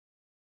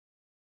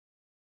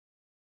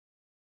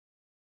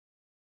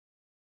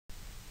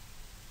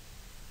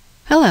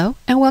Hello,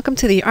 and welcome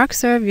to the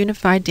Arcserve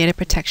Unified Data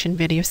Protection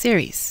video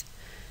series.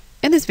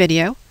 In this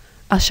video,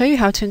 I'll show you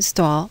how to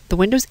install the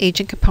Windows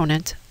Agent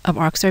component of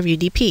Arcserve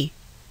UDP.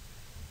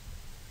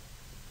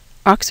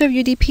 Arcserve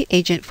UDP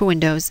Agent for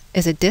Windows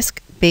is a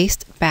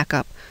disk-based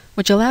backup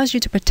which allows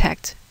you to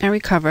protect and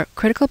recover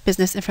critical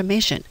business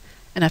information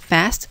in a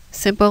fast,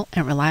 simple,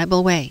 and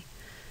reliable way.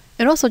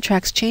 It also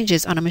tracks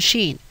changes on a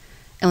machine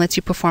and lets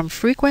you perform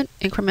frequent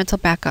incremental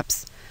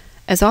backups,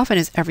 as often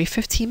as every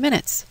 15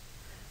 minutes.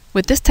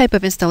 With this type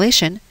of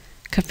installation,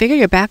 configure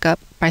your backup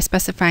by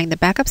specifying the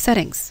backup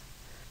settings.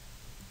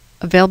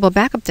 Available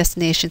backup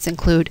destinations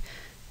include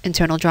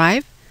internal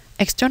drive,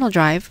 external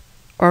drive,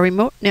 or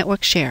remote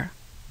network share.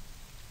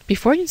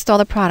 Before you install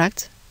the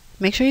product,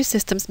 make sure your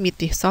systems meet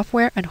the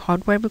software and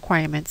hardware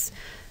requirements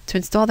to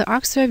install the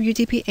Arcserve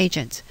UDP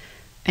Agent,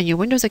 and your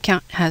Windows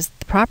account has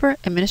the proper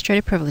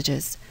administrative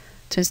privileges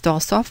to install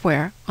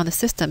software on the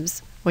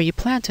systems where you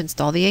plan to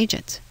install the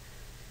agent.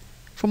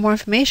 For more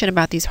information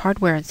about these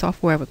hardware and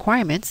software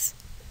requirements,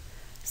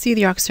 see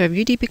the Arcserve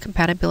UDP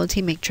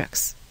Compatibility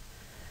Matrix.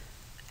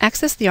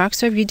 Access the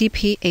Arcserve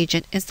UDP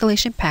Agent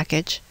installation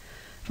package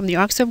from the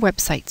Arcserve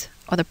website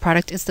or the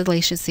product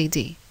installation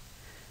CD.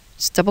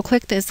 Just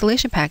double-click the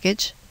installation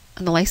package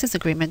and the license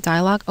agreement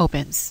dialog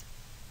opens.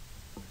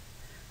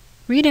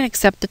 Read and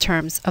accept the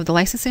terms of the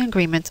licensing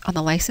agreement on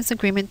the license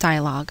agreement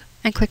dialog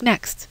and click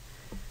Next.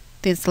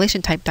 The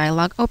installation type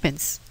dialog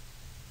opens.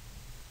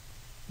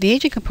 The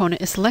agent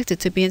component is selected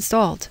to be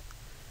installed.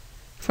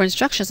 For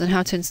instructions on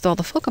how to install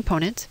the full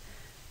component,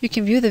 you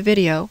can view the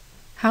video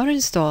How to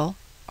Install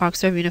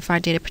Arcserve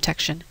Unified Data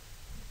Protection.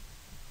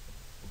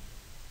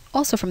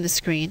 Also from the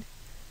screen,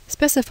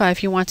 specify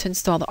if you want to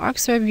install the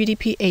Arcserve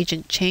UDP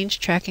Agent Change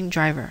Tracking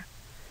Driver.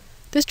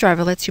 This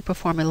driver lets you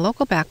perform a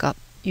local backup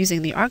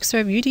using the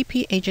Arcserve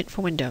UDP Agent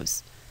for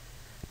Windows.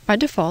 By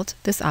default,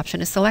 this option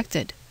is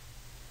selected.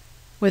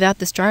 Without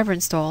this driver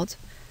installed,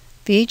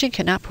 the agent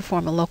cannot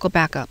perform a local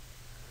backup.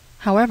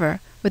 However,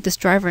 with this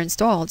driver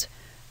installed,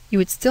 you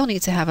would still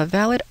need to have a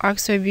valid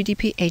Arcserve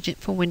UDP Agent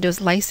for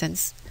Windows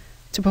license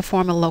to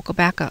perform a local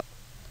backup.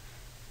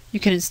 You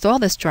can install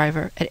this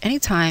driver at any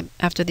time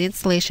after the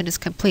installation is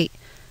complete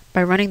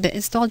by running the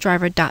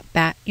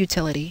install-driver.bat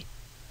utility.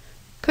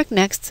 Click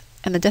Next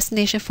and the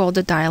destination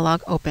folder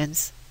dialog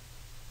opens.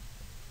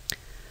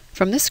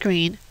 From this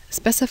screen,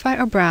 specify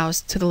or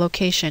browse to the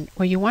location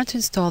where you want to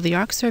install the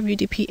Arcserve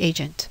UDP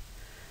Agent.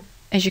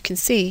 As you can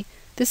see,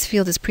 this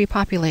field is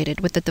pre-populated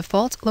with the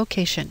default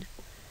location.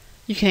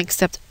 You can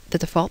accept the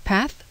default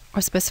path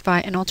or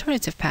specify an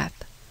alternative path.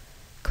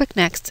 Click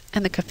Next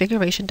and the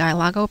configuration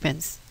dialog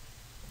opens.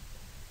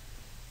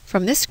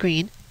 From this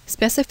screen,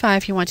 specify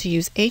if you want to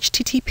use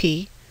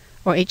HTTP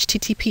or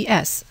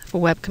HTTPS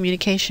for web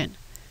communication.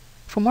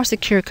 For more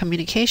secure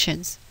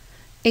communications,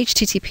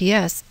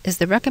 HTTPS is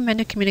the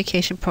recommended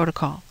communication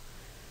protocol.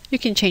 You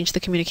can change the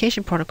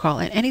communication protocol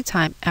at any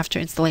time after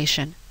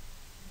installation.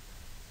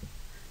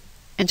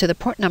 Enter the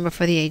port number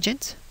for the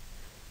agent.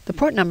 The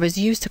port number is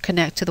used to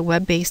connect to the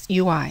web-based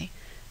UI,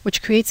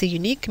 which creates a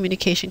unique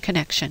communication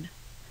connection.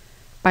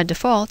 By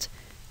default,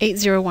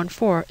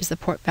 8014 is the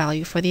port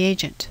value for the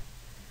agent.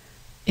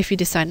 If you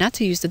decide not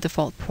to use the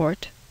default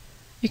port,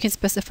 you can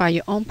specify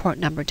your own port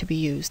number to be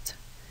used.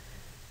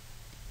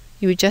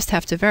 You would just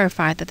have to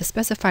verify that the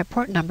specified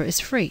port number is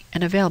free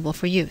and available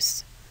for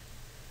use.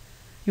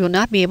 You will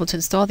not be able to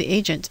install the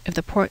agent if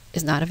the port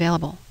is not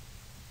available.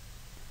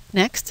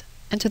 Next,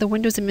 enter the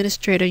Windows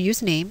Administrator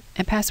username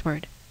and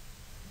password.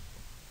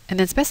 And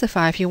then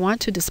specify if you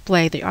want to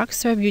display the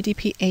Arcserve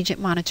UDP Agent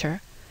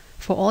monitor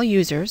for all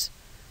users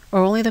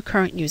or only the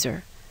current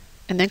user,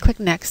 and then click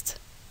Next,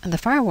 and the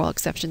Firewall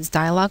Exceptions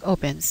dialog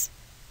opens.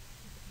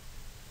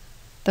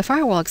 The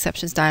Firewall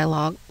Exceptions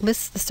dialog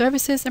lists the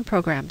services and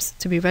programs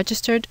to be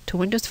registered to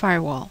Windows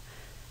Firewall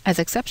as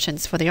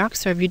exceptions for the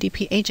Arcserve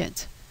UDP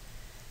Agent.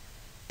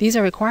 These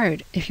are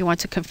required if you want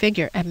to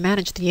configure and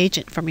manage the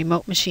agent from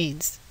remote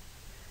machines.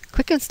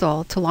 Click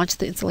Install to launch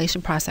the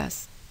installation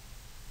process.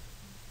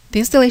 The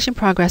Installation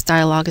Progress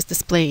dialog is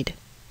displayed,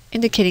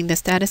 indicating the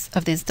status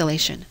of the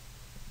installation.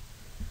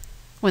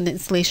 When the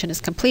installation is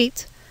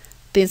complete,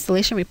 the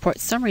Installation Report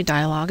Summary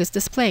dialog is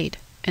displayed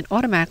and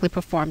automatically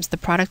performs the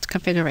product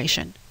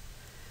configuration.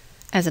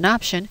 As an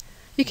option,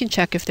 you can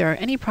check if there are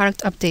any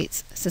product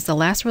updates since the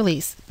last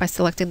release by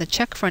selecting the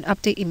Check for an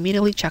Update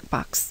Immediately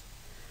checkbox.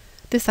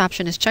 This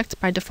option is checked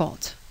by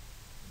default.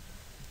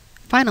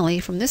 Finally,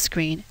 from this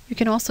screen, you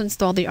can also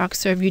install the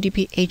Arcserve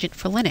UDP Agent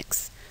for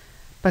Linux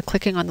by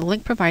clicking on the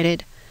link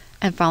provided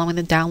and following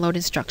the download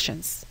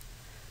instructions.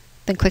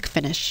 Then click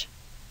Finish.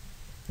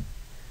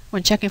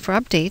 When checking for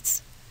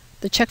updates,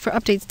 the Check for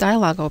Updates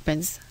dialog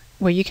opens,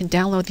 where you can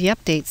download the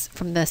updates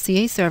from the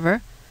CA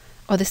server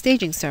or the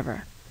staging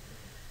server.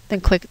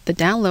 Then click the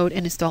Download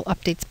and Install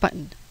Updates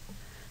button.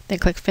 Then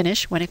click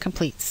Finish when it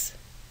completes.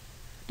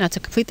 Now to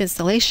complete the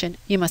installation,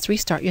 you must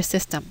restart your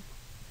system.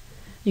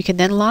 You can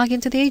then log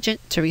into the agent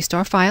to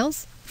restore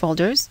files,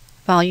 folders,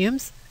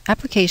 volumes,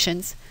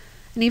 applications,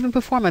 and even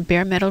perform a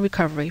bare metal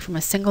recovery from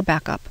a single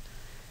backup.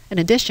 In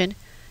addition,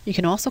 you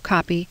can also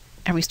copy,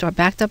 and restore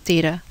backed up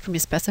data from your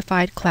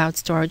specified cloud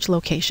storage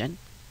location.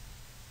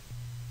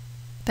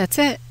 That's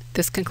it.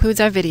 This concludes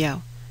our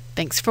video.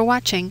 Thanks for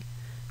watching.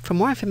 For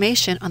more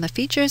information on the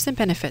features and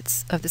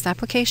benefits of this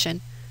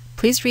application,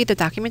 please read the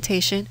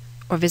documentation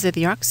or visit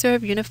the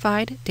Arcserve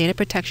Unified Data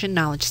Protection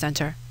Knowledge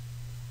Center.